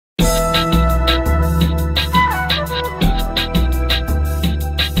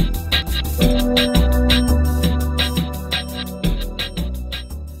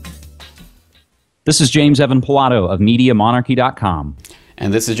This is James Evan Pilato of MediaMonarchy.com.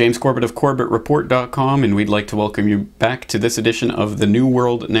 And this is James Corbett of CorbettReport.com, and we'd like to welcome you back to this edition of The New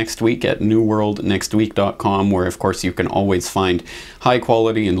World Next Week at NewWorldNextWeek.com, where, of course, you can always find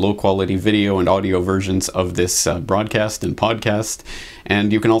high-quality and low-quality video and audio versions of this broadcast and podcast.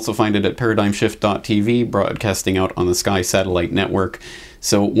 And you can also find it at ParadigmShift.tv, broadcasting out on the Sky Satellite Network.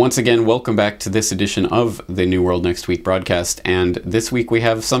 So once again, welcome back to this edition of the New World Next Week broadcast. And this week we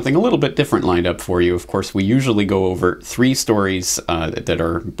have something a little bit different lined up for you. Of course, we usually go over 3 stories that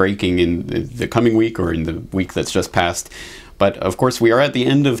are breaking in the coming week or in the week that's just passed. But of course, we are at the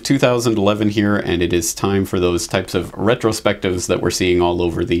end of 2011 here, and it is time for those types of retrospectives that we're seeing all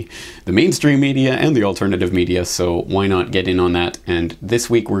over the mainstream media and the alternative media. So why not get in on that? And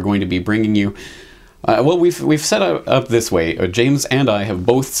this week we're going to be bringing you well, we've set up this way. James and I have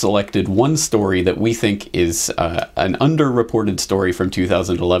both selected one story that we think is an underreported story from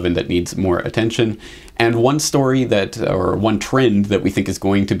 2011 that needs more attention, and one story or one trend that we think is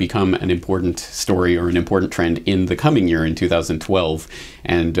going to become an important story or an important trend in the coming year in 2012.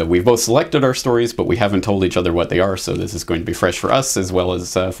 And we've both selected our stories, but we haven't told each other what they are, so this is going to be fresh for us as well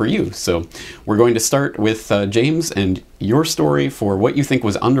as for you. So we're going to start with James and your story for what you think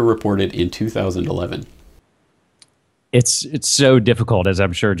was underreported in 2011. It's so difficult, as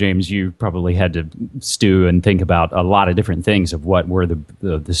I'm sure, James, you probably had to stew and think about a lot of different things of what were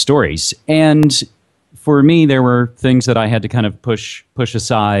the stories. And for me, there were things that I had to kind of push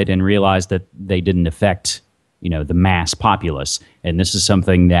aside and realize that they didn't affect, the mass populace. And this is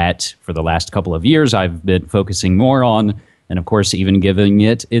something that for the last couple of years I've been focusing more on, and of course even giving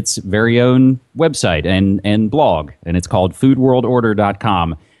it its very own website and blog, and it's called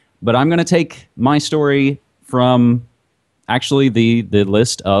foodworldorder.com. But I'm going to take my story from actually the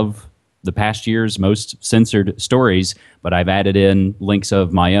list of the past year's most censored stories, but I've added in links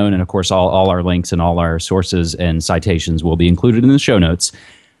of my own, and of course all our links and all our sources and citations will be included in the show notes.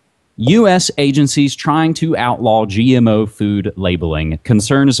 U.S. agencies trying to outlaw GMO food labeling.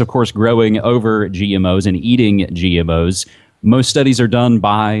 Concern is, of course, growing over GMOs and eating GMOs. Most studies are done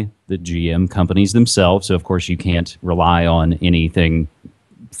by the GM companies themselves, so of course you can't rely on anything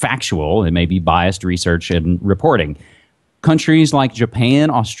factual. It may be biased research and reporting. Countries like Japan,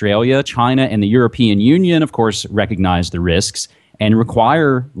 Australia, China, and the European Union, of course, recognize the risks and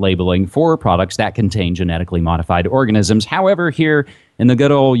require labeling for products that contain genetically modified organisms. However, here in the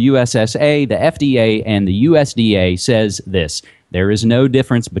good old USSA, the FDA and the USDA says this: there is no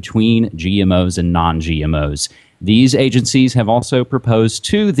difference between GMOs and non-GMOs. These agencies have also proposed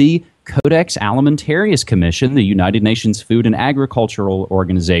to the Codex Alimentarius Commission, the United Nations Food and Agricultural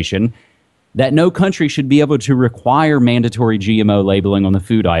Organization, that no country should be able to require mandatory GMO labeling on the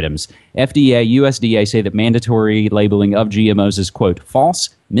food items. FDA, USDA say that mandatory labeling of GMOs is, quote, false,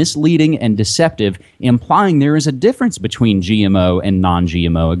 misleading, and deceptive, implying there is a difference between GMO and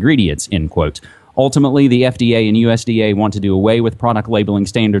non-GMO ingredients, end quote. Ultimately, the FDA and USDA want to do away with product labeling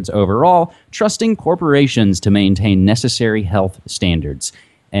standards overall, trusting corporations to maintain necessary health standards.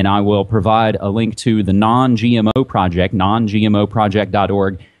 And I will provide a link to the Non-GMO Project,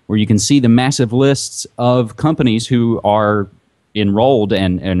 nongmoproject.org, where you can see the massive lists of companies who are enrolled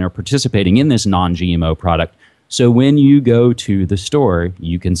and are participating in this non-GMO product. So when you go to the store,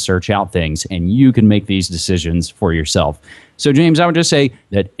 you can search out things and you can make these decisions for yourself. So, James, I would just say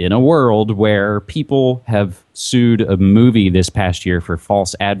that in a world where people have sued a movie this past year for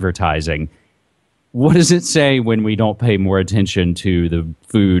false advertising, what does it say when we don't pay more attention to the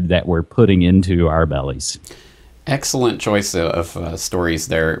food that we're putting into our bellies? Excellent choice of stories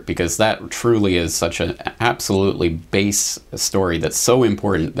there, because that truly is such an absolutely base story that's so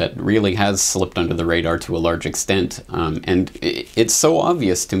important that really has slipped under the radar to a large extent. And it's so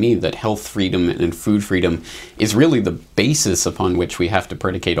obvious to me that health freedom and food freedom is really the basis upon which we have to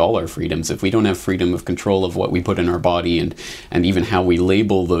predicate all our freedoms. If we don't have freedom of control of what we put in our body and even how we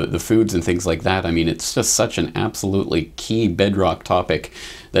label the foods and things like that, I mean, it's just such an absolutely key bedrock topic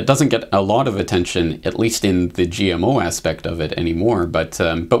that doesn't get a lot of attention, at least in the GMO aspect of it anymore.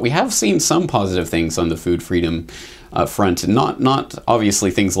 But we have seen some positive things on the food freedom front. Not obviously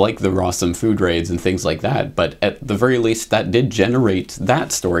things like the Rossum food raids and things like that, but at the very least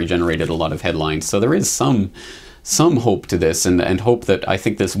that story generated a lot of headlines. So there is some hope to this, and hope that I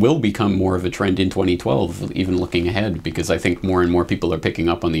think this will become more of a trend in 2012, even looking ahead, because I think more and more people are picking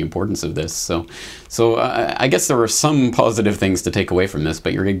up on the importance of this. So I guess there are some positive things to take away from this,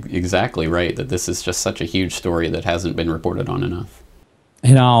 but you're exactly right that this is just such a huge story that hasn't been reported on enough.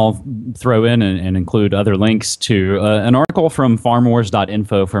 And I'll throw in and include other links to an article from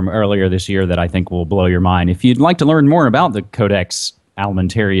farmwars.info from earlier this year that I think will blow your mind. If you'd like to learn more about the Codex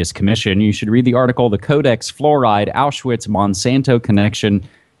Alimentarius Commission. You should read the article, The Codex, Fluoride, Auschwitz, Monsanto Connection,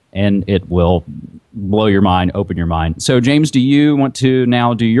 and it will blow your mind, open your mind. So, James, do you want to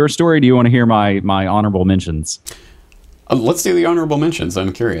now do your story? Do you want to hear my honorable mentions? Let's do the honorable mentions.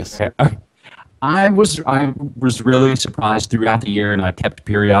 I'm curious. Okay. I was really surprised throughout the year, and I kept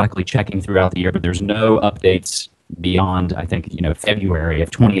periodically checking throughout the year, but there's no updates beyond, I think, February of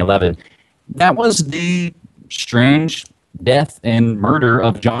 2011. That was the strange death and murder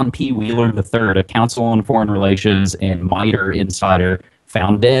of John P. Wheeler III, a Council on Foreign Relations and Mitre insider,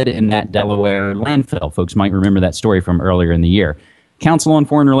 found dead in that Delaware landfill. Folks might remember that story from earlier in the year. Council on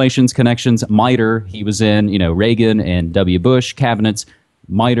Foreign Relations connections, Mitre, he was in, Reagan and W. Bush cabinets.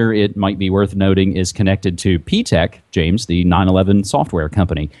 Mitre, it might be worth noting, is connected to P-Tech, James, the 9/11 software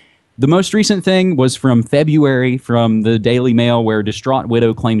company. The most recent thing was from February from the Daily Mail, where distraught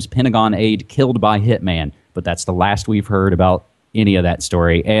widow claims Pentagon aide killed by hitman. But that's the last we've heard about any of that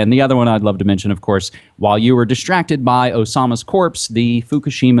story. And the other one I'd love to mention, of course, while you were distracted by Osama's corpse, the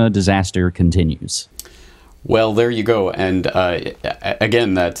Fukushima disaster continues. Well, there you go. And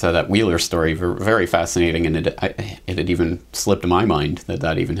again, that Wheeler story, very fascinating, and it had even slipped my mind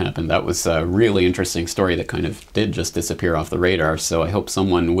that even happened. That was a really interesting story that kind of did just disappear off the radar. So I hope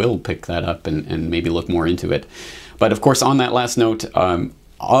someone will pick that up and maybe look more into it. But of course, on that last note,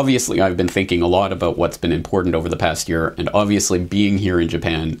 obviously I've been thinking a lot about what's been important over the past year, and obviously being here in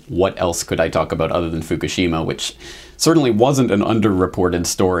Japan, what else could I talk about other than Fukushima, which certainly wasn't an underreported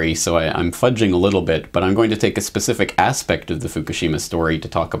story, so I'm fudging a little bit, but I'm going to take a specific aspect of the Fukushima story to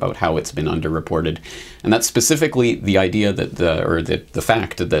talk about how it's been underreported. And that's specifically the idea that the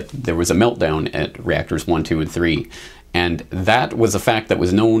fact that there was a meltdown at reactors 1, 2, and 3. And that was a fact that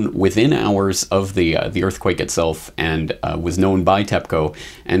was known within hours of the earthquake itself, and was known by TEPCO,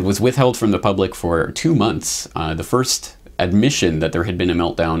 and was withheld from the public for 2 months. The first admission that there had been a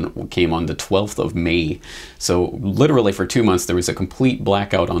meltdown came on the 12th of May. So literally for 2 months there was a complete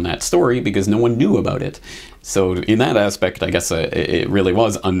blackout on that story because no one knew about it. So in that aspect, I guess it really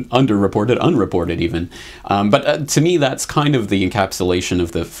was underreported, unreported even. But to me, that's kind of the encapsulation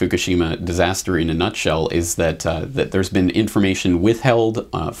of the Fukushima disaster in a nutshell, is that there's been information withheld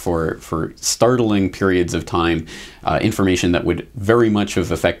for startling periods of time, information that would very much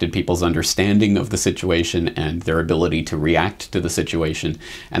have affected people's understanding of the situation and their ability to react to the situation.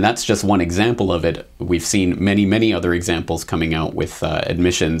 And that's just one example of it. We've seen many, many other examples coming out with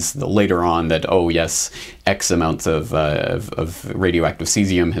admissions later on that, oh yes, X amounts of radioactive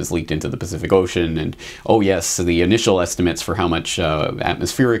cesium has leaked into the Pacific Ocean, and oh yes, the initial estimates for how much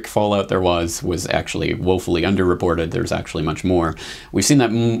atmospheric fallout there was actually woefully underreported. There's actually much more. We've seen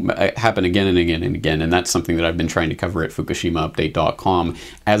that happen again and again and again, and that's something that I've been trying to cover at FukushimaUpdate.com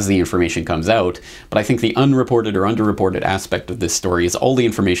as the information comes out. But I think the unreported or underreported aspect of this story is all the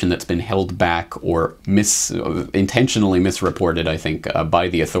information that's been held back or intentionally misreported, I think, by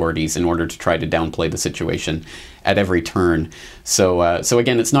the authorities in order to try to downplay the situation at every turn. So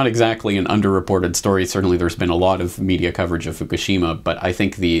again, it's not exactly an underreported story. Certainly there's been a lot of media coverage of Fukushima, but I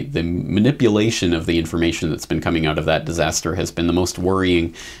think the manipulation of the information that's been coming out of that disaster has been the most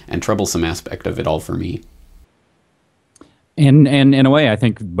worrying and troublesome aspect of it all for me. And in a way, I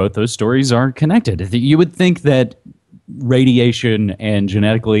think both those stories are connected. You would think that radiation and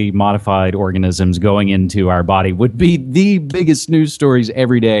genetically modified organisms going into our body would be the biggest news stories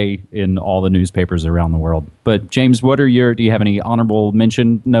every day in all the newspapers around the world. But James, do you have any honorable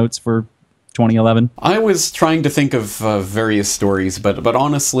mention notes for 2011? I was trying to think of various stories, but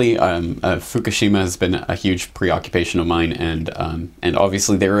honestly, Fukushima has been a huge preoccupation of mine, and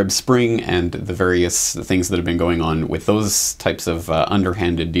obviously the Arab Spring and the various things that have been going on with those types of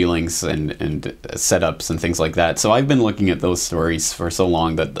underhanded dealings and setups and things like that. So I've been looking at those stories for so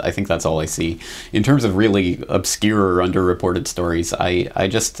long that I think that's all I see. In terms of really obscure or underreported stories, I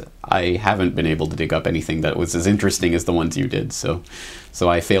haven't been able to dig up anything that was as interesting as the ones you did. So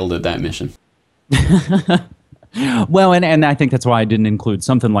I failed at that mission. Well, and I think that's why I didn't include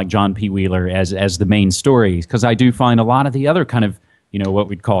something like John P. Wheeler as the main story, because I do find a lot of the other kind of, what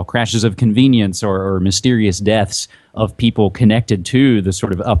we'd call crashes of convenience or mysterious deaths of people connected to the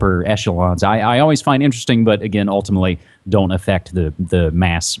sort of upper echelons. I always find interesting, but again, ultimately don't affect the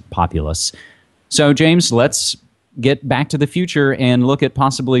mass populace. So, James, let's get back to the future and look at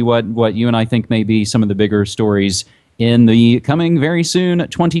possibly what you and I think may be some of the bigger stories in the coming very soon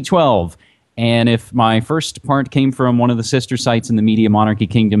 2012. And if my first part came from one of the sister sites in the Media Monarchy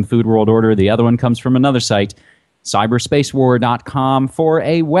Kingdom, Food World Order, the other one comes from another site, cyberspacewar.com, for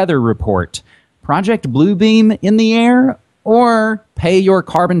a weather report. Project Bluebeam in the air, or pay your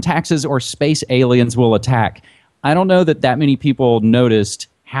carbon taxes or space aliens will attack. I don't know that many people noticed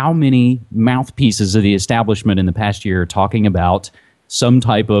how many mouthpieces of the establishment in the past year are talking about some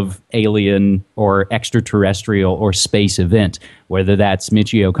type of alien or extraterrestrial or space event, whether that's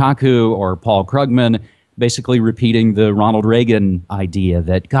Michio Kaku or Paul Krugman, basically repeating the Ronald Reagan idea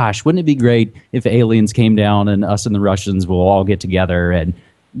that, gosh, wouldn't it be great if aliens came down and us and the Russians will all get together? And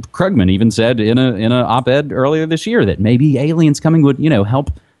Krugman even said in a op-ed earlier this year that maybe aliens coming would,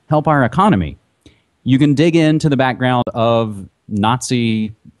 help our economy. You can dig into the background of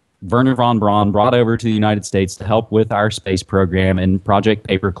Nazi Werner von Braun brought over to the United States to help with our space program and Project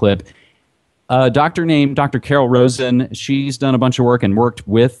Paperclip. A doctor named Dr. Carol Rosen, she's done a bunch of work and worked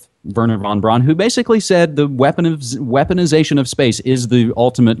with Werner von Braun, who basically said the weaponization of space is the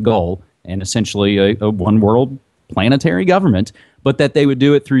ultimate goal and essentially a one-world planetary government, but that they would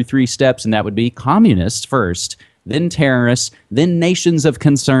do it through 3 steps, and that would be communists first, then terrorists, then nations of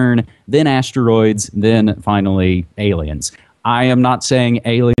concern, then asteroids, then finally aliens. I am not saying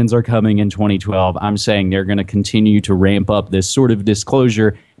aliens are coming in 2012. I'm saying they're going to continue to ramp up this sort of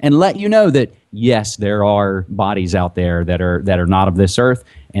disclosure and let you know that, yes, there are bodies out there that are not of this earth.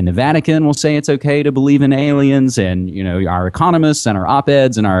 And the Vatican will say it's okay to believe in aliens, and our economists and our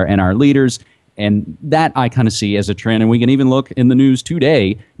op-eds and our leaders. And that I kind of see as a trend. And we can even look in the news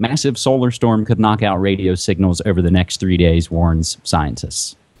today. Massive solar storm could knock out radio signals over the next 3 days, warns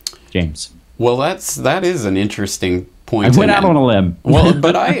scientists. James. Well, that is an interesting point. I went out on a limb. Well,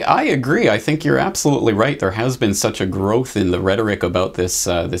 but I agree. I think you're absolutely right. There has been such a growth in the rhetoric about this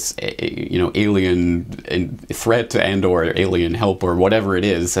alien threat and/or alien help or whatever it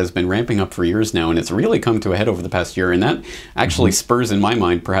is has been ramping up for years now, and it's really come to a head over the past year. And that actually spurs, in my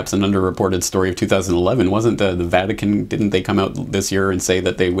mind, perhaps an underreported story of 2011. Wasn't the Vatican? Didn't they come out this year and say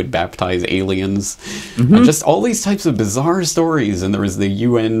that they would baptize aliens? Just all these types of bizarre stories. And there was the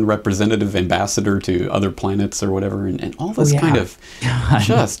UN representative ambassador to other planets or whatever. And all this kind of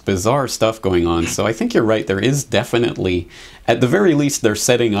just bizarre stuff going on. So I think you're right. There is definitely, at the very least, they're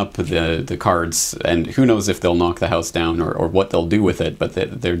setting up the cards, and who knows if they'll knock the house down or what they'll do with it, but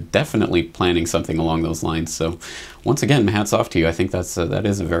they're definitely planning something along those lines. So once again, hats off to you. I think that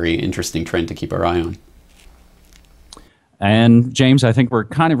is a very interesting trend to keep our eye on. And James, I think we're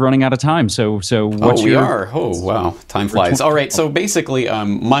kind of running out of time. So what's we are. Oh, wow. Time flies. All right. So basically,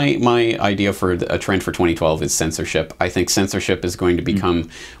 my idea for a trend for 2012 is censorship. I think censorship is going to become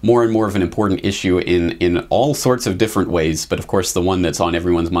more and more of an important issue in all sorts of different ways. But of course, the one that's on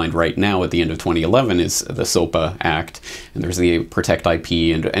everyone's mind right now at the end of 2011 is the SOPA Act. And there's the Protect IP.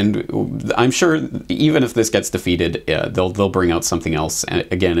 And I'm sure even if this gets defeated, they'll bring out something else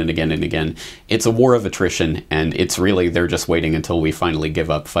again and again and again. It's a war of attrition, and it's really they're just waiting until we finally give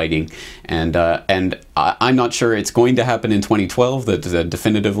up fighting. And I'm not sure it's going to happen in 2012 that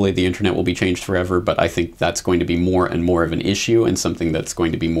definitively the internet will be changed forever, but I think that's going to be more and more of an issue and something that's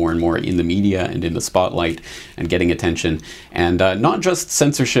going to be more and more in the media and in the spotlight and getting attention. And not just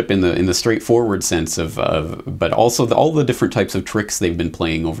censorship in the straightforward sense but also all the different types of tricks they've been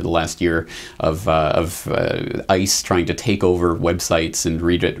playing over the last year of ICE trying to take over websites and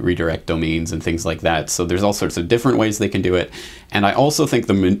redirect domains and things like that. So there's all sorts of different ways they can do it. And I also think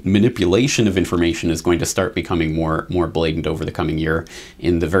the manipulation of information is going to start becoming more blatant over the coming year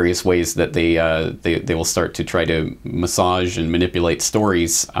in the various ways that they will start to try to massage and manipulate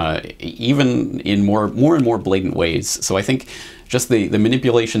stories, even in more and more blatant ways. So I think just the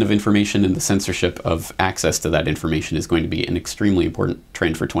manipulation of information and the censorship of access to that information is going to be an extremely important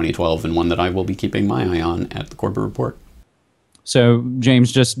trend for 2012, and one that I will be keeping my eye on at the Corbett Report. So,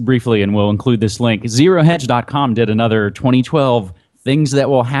 James, just briefly, and we'll include this link, ZeroHedge.com did another 2012 things that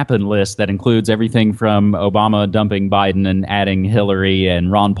will happen list that includes everything from Obama dumping Biden and adding Hillary,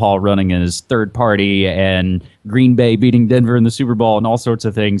 and Ron Paul running as third party, and Green Bay beating Denver in the Super Bowl, and all sorts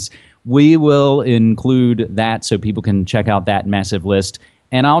of things. We will include that so people can check out that massive list.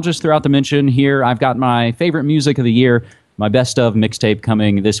 And I'll just throw out the mention here, I've got my favorite music of the year, my best of mixtape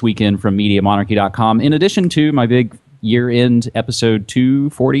coming this weekend from MediaMonarchy.com, in addition to my big year-end episode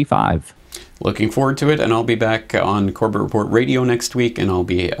 245. Looking forward to it, and I'll be back on Corbett Report Radio next week, and I'll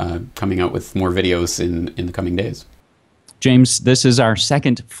be coming out with more videos in the coming days. James, this is our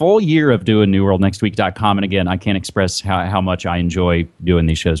second full year of doing NewWorldNextWeek.com, and again, I can't express how much I enjoy doing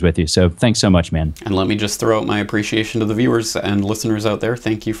these shows with you, so thanks so much, man. And let me just throw out my appreciation to the viewers and listeners out there.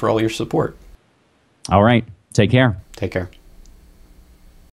 Thank you for all your support. All right. Take care. Take care.